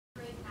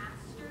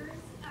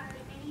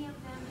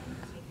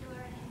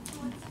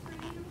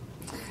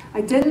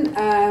I didn't.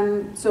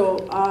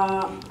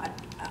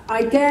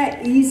 I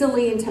get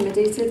easily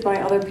intimidated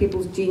by other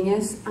people's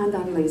genius, and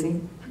I'm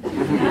lazy,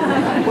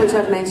 which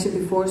I've mentioned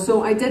before.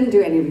 So I didn't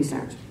do any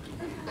research,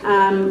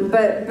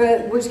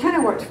 but which kind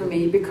of worked for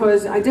me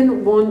because I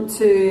didn't want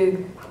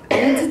to.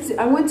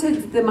 I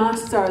wanted the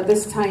master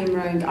this time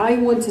round. I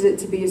wanted it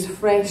to be as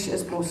fresh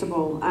as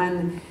possible,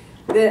 and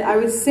I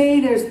would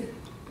say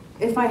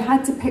if I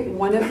had to pick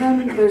one of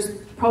them, there's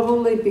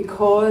probably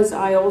because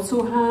I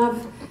also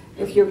have.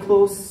 If you're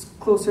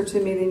closer to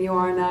me than you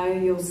are now,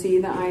 you'll see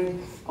that I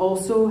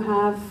also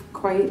have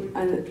quite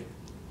a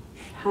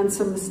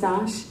handsome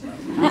moustache.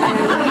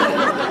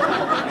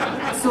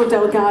 So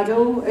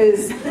Delgado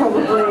is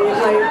probably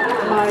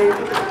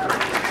like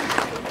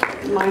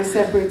my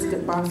separated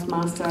at birth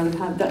master. I've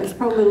had that. It's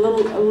probably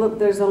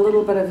there's a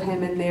little bit of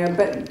him in there,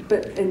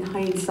 but in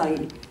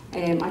hindsight,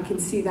 I can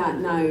see that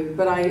now.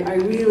 But I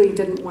really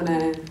didn't want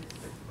to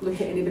look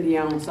at anybody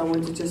else. I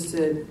wanted just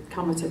to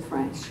come at it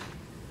fresh.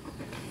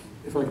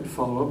 If I could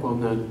follow up on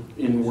that,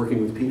 in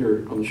working with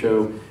Peter on the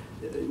show,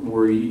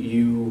 were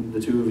the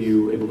two of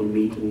you, able to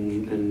meet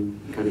and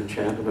kind of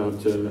chat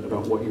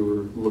about what you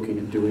were looking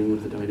at doing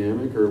with the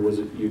dynamic, or was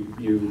it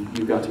you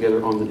got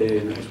together on the day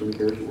and that's when the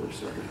character work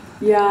started?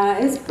 Yeah,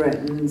 it's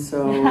Britain,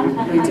 so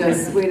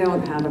we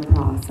don't have a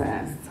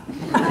process.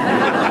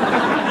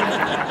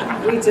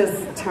 We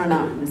just turn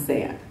up and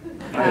say it.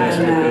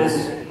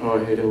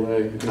 I hate LA,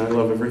 and I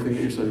love everything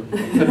that you're saying.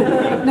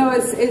 No,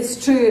 it's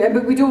true,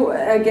 but we don't.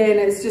 Again,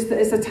 it's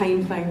a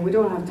time thing. We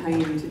don't have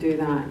time to do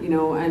that, you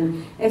know.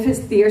 And if it's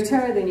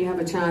theatre, then you have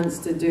a chance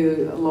to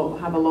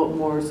have a lot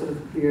more sort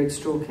of beard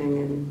stroking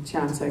and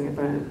chatting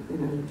about, you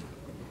know,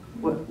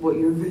 what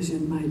your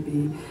vision might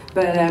be.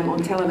 But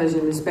on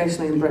television,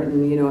 especially in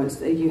Britain, you know,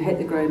 you hit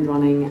the ground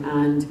running.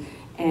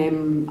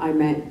 And I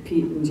met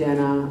Pete and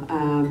Jenna.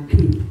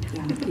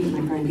 Pete,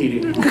 my friend.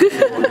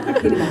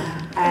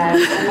 I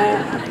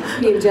met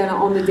Pete and Jenna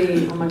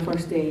on my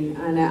first day,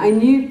 and I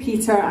knew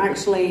Peter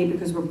actually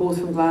because we're both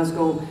from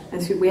Glasgow,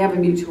 and so we have a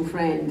mutual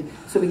friend,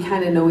 so we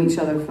kind of know each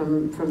other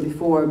from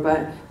before,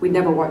 but we'd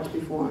never worked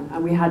before,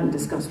 and we hadn't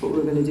discussed what we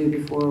were going to do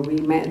before. We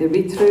met at the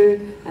read-through,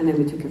 and then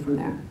we took it from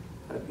there.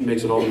 That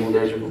makes it all the more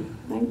magical.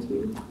 Thank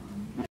you.